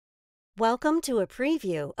Welcome to a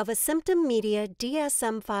preview of a Symptom Media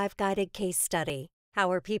DSM-5 guided case study.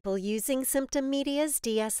 How are people using Symptom Media's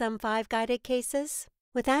DSM-5 guided cases?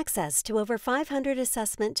 With access to over 500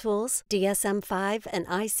 assessment tools, DSM-5 and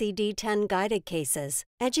ICD-10 guided cases,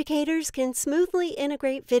 educators can smoothly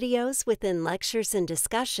integrate videos within lectures and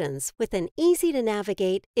discussions with an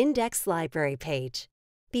easy-to-navigate index library page.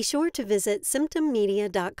 Be sure to visit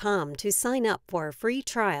symptommedia.com to sign up for a free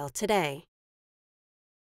trial today.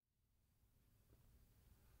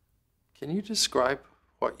 Can you describe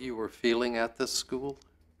what you were feeling at this school?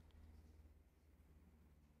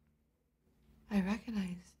 I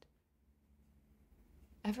recognized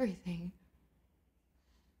everything.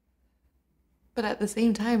 But at the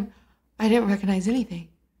same time, I didn't recognize anything.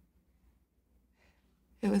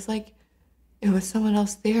 It was like it was someone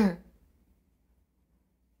else there.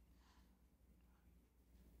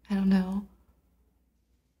 I don't know.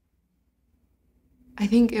 I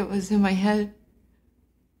think it was in my head.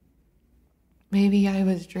 Maybe I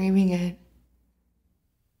was dreaming it.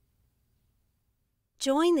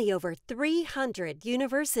 Join the over 300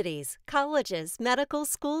 universities, colleges, medical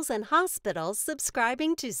schools, and hospitals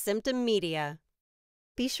subscribing to Symptom Media.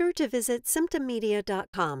 Be sure to visit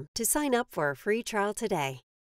symptommedia.com to sign up for a free trial today.